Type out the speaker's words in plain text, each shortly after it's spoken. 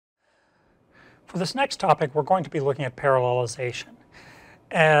For this next topic, we're going to be looking at parallelization.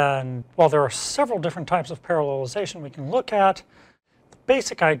 And while there are several different types of parallelization we can look at, the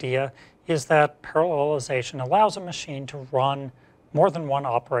basic idea is that parallelization allows a machine to run more than one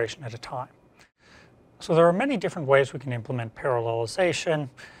operation at a time. So there are many different ways we can implement parallelization.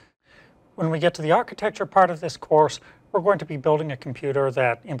 When we get to the architecture part of this course, we're going to be building a computer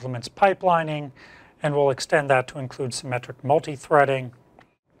that implements pipelining, and we'll extend that to include symmetric multi-threading.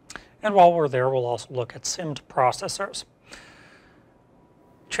 And while we're there, we'll also look at SIMD processors.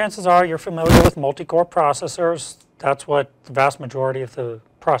 Chances are you're familiar with multi-core processors. That's what the vast majority of the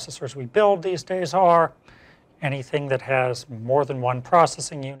processors we build these days are. Anything that has more than one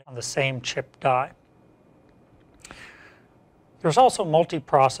processing unit on the same chip die. There's also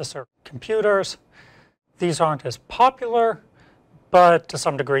multi-processor computers. These aren't as popular, but to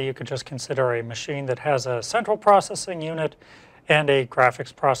some degree you could just consider a machine that has a central processing unit and a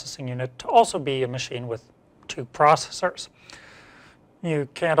graphics processing unit to also be a machine with two processors. You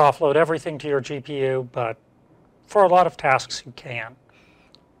can't offload everything to your GPU, but for a lot of tasks you can.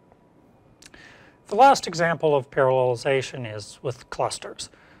 The last example of parallelization is with clusters.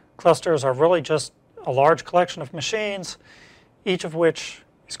 Clusters are really just a large collection of machines, each of which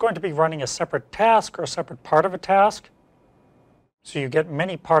is going to be running a separate task or a separate part of a task. So you get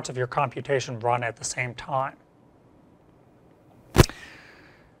many parts of your computation run at the same time.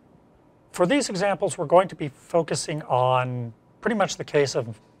 For these examples, we're going to be focusing on pretty much the case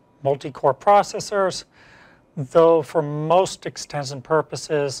of multi-core processors, though for most intents and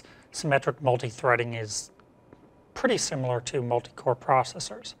purposes, symmetric multi-threading is pretty similar to multi-core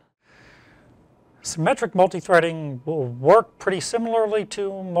processors. Symmetric multi-threading will work pretty similarly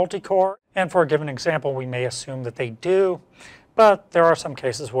to multi-core, and for a given example, we may assume that they do, but there are some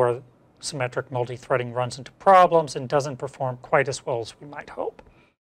cases where symmetric multi-threading runs into problems and doesn't perform quite as well as we might hope.